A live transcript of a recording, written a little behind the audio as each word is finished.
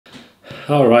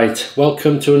Alright,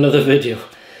 welcome to another video.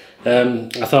 I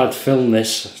thought I'd film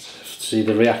this to see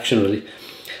the reaction really.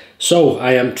 So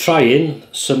I am trying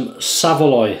some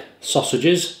Saveloy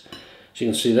sausages, as you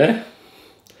can see there.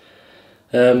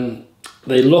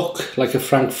 They look like a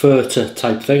Frankfurter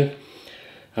type thing,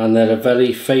 and they're a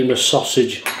very famous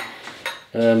sausage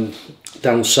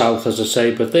down south, as I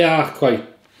say, but they are quite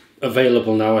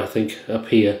available now, I think, up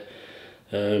here,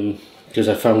 because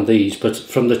I found these, but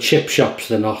from the chip shops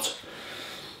they're not.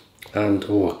 And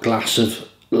a glass of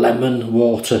lemon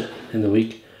water in the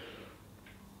week.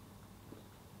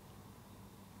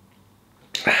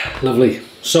 Lovely.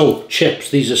 So chips,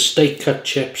 these are steak cut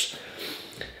chips,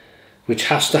 which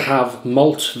has to have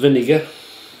malt vinegar,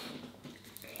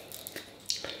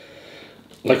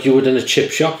 like you would in a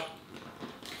chip shop.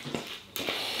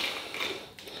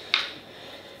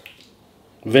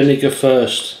 Vinegar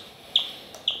first.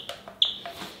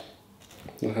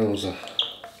 What the hell was that?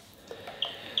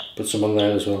 Put some on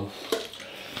there as well.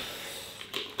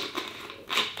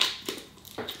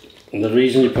 And the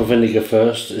reason you put vinegar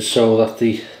first is so that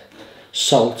the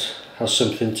salt has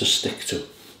something to stick to,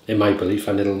 in my belief,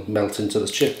 and it'll melt into the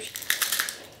chips.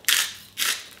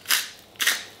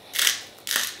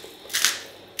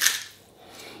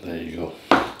 There you go.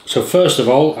 So first of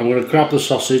all, I'm going to grab the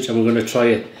sausage and we're going to try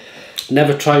it.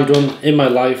 Never tried one in my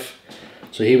life,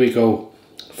 so here we go.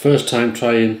 First time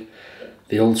trying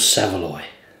the old Saveloy.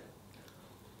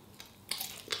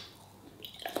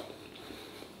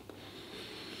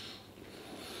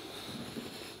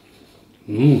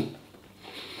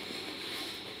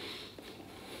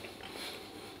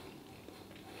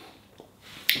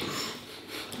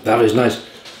 That is nice.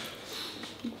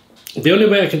 The only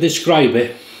way I can describe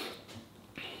it,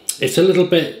 it's a little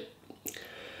bit,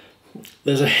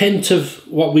 there's a hint of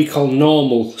what we call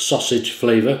normal sausage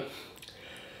flavour,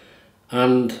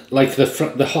 and like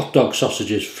the hot dog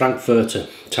sausages, Frankfurter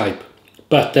type,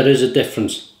 but there is a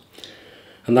difference,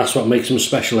 and that's what makes them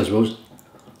special, I suppose.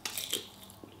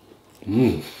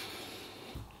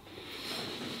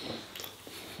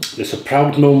 It's a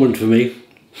proud moment for me.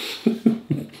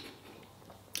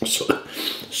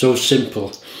 So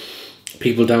simple.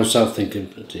 People down south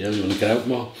thinking, yeah, you want to get out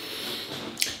more.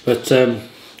 But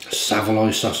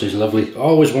Saveloy sausage, lovely.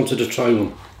 Always wanted to try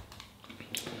one.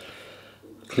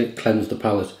 Cleanse the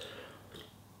palate.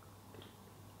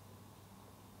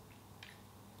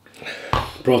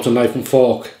 Brought a knife and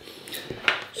fork,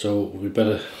 so we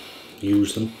better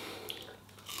use them.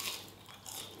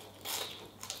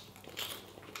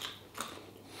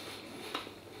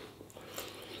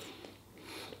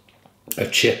 A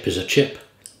chip is a chip.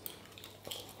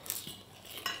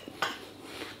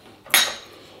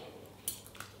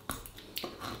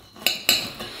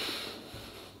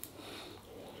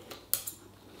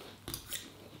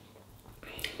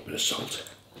 Bit of salt.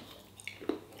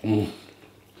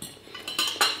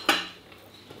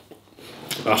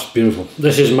 That's beautiful.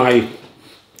 This is my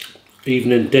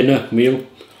evening dinner meal,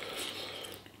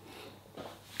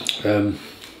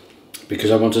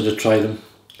 because I wanted to try them.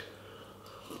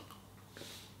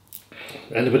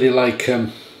 Anybody like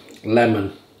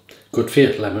lemon? Good for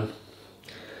you, lemon.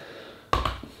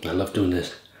 I love doing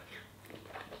this.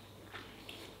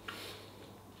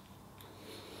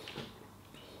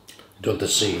 Don't the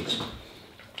seeds.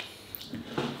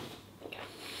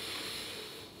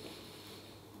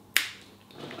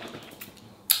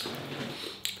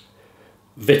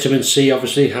 Vitamin C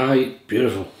obviously high,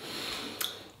 beautiful.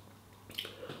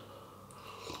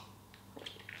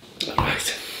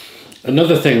 Right.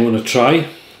 Another thing I want to try,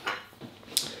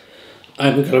 I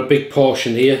haven't got a big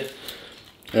portion here,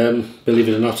 believe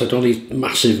it or not. I don't eat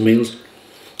massive meals,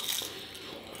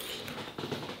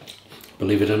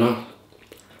 believe it or not.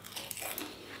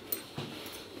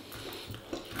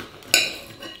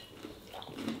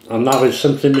 And that is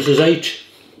something Mrs. H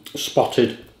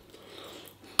spotted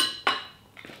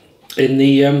in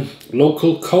the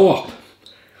local co-op,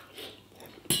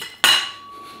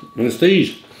 and it's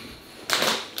these.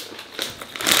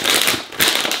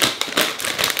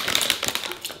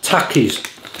 Takis,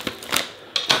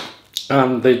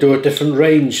 and they do a different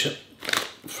range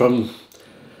from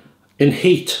in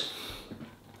heat,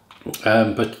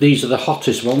 but these are the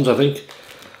hottest ones, I think.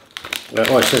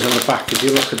 Oh, it says on the back, if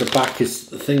you look at the back, it's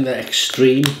the thing, they're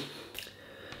extreme.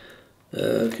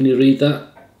 Can you read that?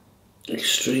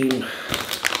 Extreme.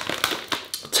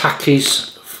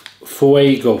 Takis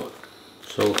Fuego.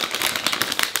 So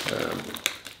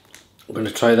I'm going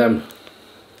to try them.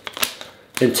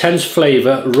 Intense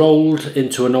flavour rolled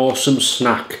into an awesome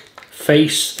snack.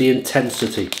 Face the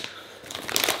intensity.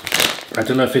 I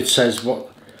don't know if it says what.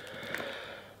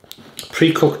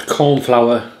 Pre-cooked corn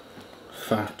flour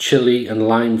chili and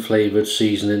lime flavoured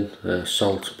seasoning,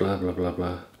 salt, blah blah blah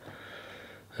blah.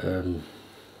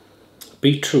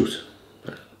 Beetroot,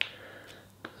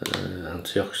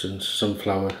 antioxidants,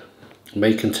 sunflower,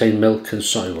 may contain milk and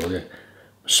soy. Well, yeah.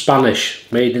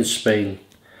 Spanish, made in Spain,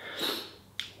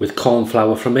 with corn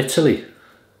flour from Italy.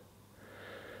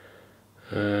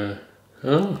 Oh,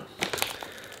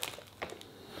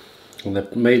 and they're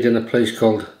made in a place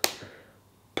called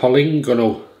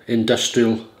Polígono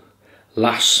Industrial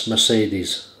Las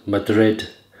Mercedes, Madrid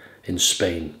in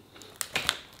Spain,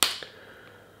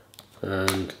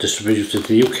 and distributed to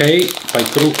the UK by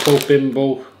Grupo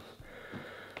Bimbo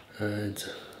and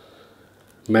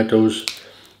Meadows,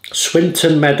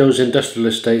 Swinton Meadows Industrial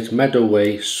Estate, Meadow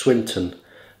Way, Swinton,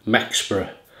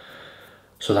 Mexborough.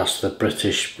 So that's the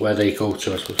British, where they go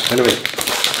to, I suppose. Anyway,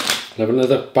 I'll have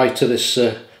another bite of this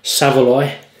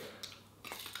Saveloy.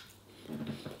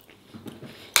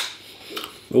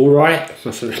 Alright,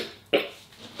 that's it.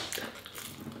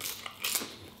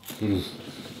 Enough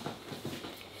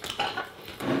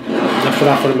for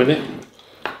that for a minute.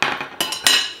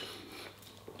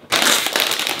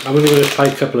 I'm only going to try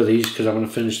a couple of these because I'm going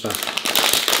to finish that.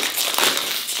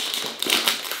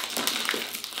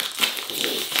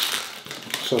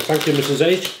 So thank you, Mrs.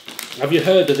 H. Have you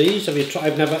heard of these? Have you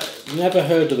tried? I've never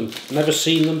heard of them. Never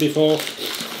seen them before.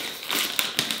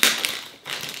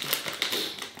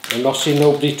 I've not seen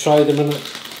nobody try them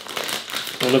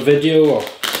on a video. Or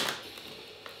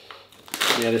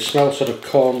yeah, they smell sort of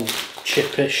corn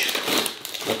chipish.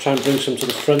 I'll try and bring some to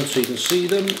the front so you can see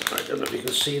them. I don't know if you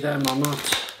can see them or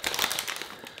not.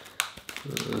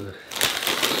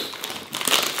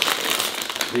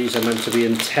 These are meant to be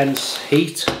intense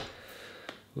heat.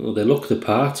 Well, they look the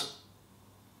part.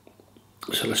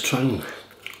 So let's try them.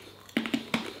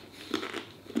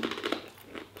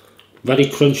 Very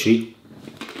crunchy.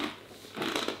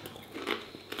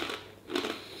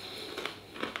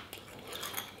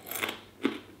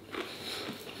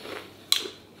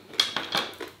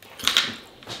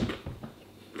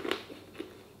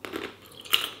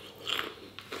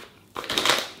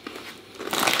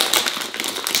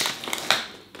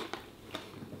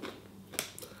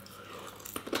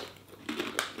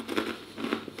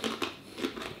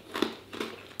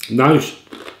 Nice.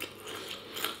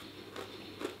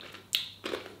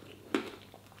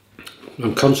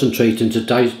 I'm concentrating to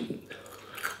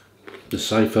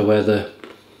decipher whether.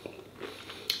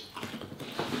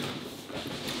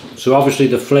 So obviously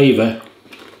the flavour.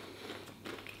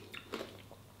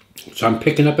 So I'm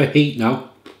picking up a heat now.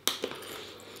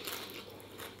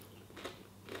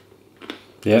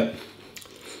 Yeah.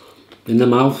 In the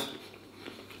mouth.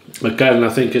 Again, I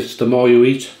think it's the more you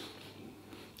eat.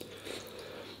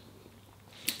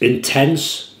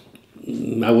 Intense.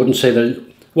 I wouldn't say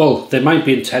that. Well, they might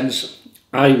be intense.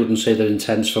 I wouldn't say they're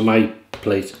intense for my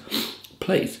palate.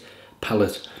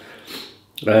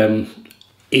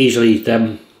 Easily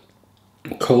them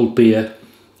cold beer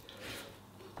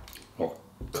or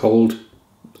cold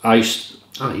iced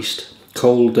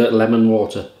cold lemon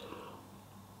water.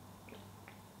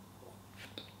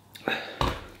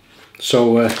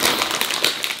 So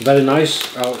very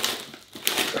nice. I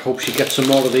hope she gets some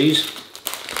more of these,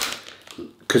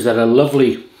 because they're a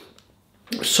lovely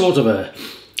sort of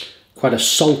quite a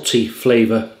salty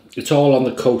flavour. It's all on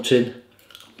the coating,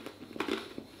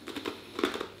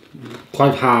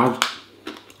 quite hard,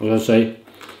 as I say.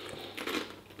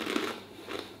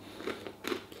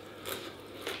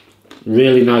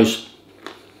 Really nice.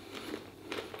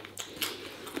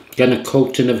 Again, a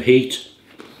coating of heat,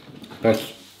 but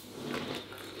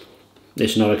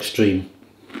it's not extreme.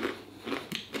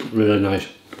 Really nice.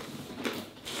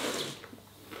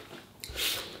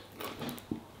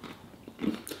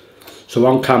 So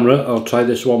on camera, I'll try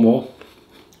this one more.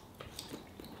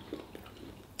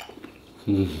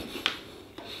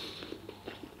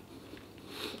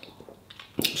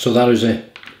 So that is it.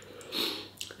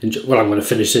 Well, I'm going to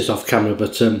finish this off camera,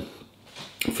 but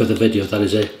for the video, that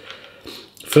is it.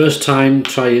 First time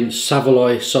trying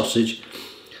Saveloy sausage.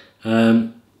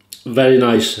 Very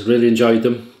nice, really enjoyed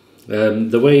them.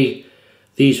 The way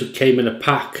these came in a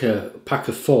pack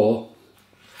of 4,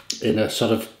 in a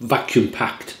sort of vacuum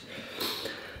packed,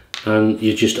 and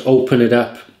you just open it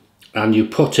up and you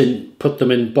put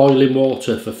them in boiling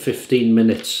water for 15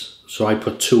 minutes. So I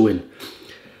put 2 in.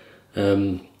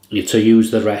 You to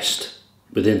use the rest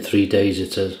within 3 days.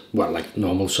 It's well, like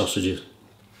normal sausages.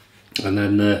 And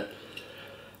then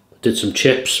did some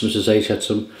chips. Mrs. H had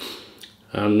some,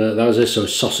 and that was it. So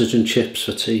sausage and chips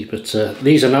for tea. But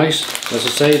these are nice. As I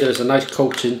say, there's a nice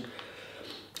coating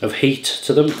of heat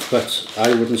to them, but I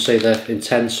wouldn't say they're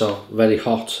intense or very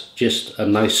hot, just a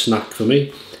nice snack for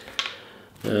me.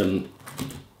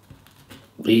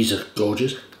 These are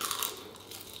gorgeous.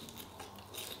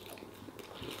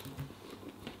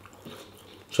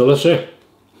 So that's it.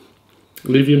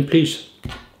 Leave you in peace.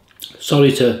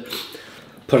 Sorry to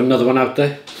put another one out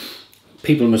there.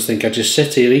 People must think I just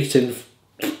sit here eating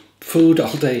food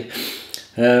all day.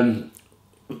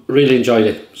 Really enjoyed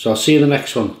it. So I'll see you in the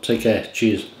next one. Take care.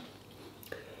 Cheers.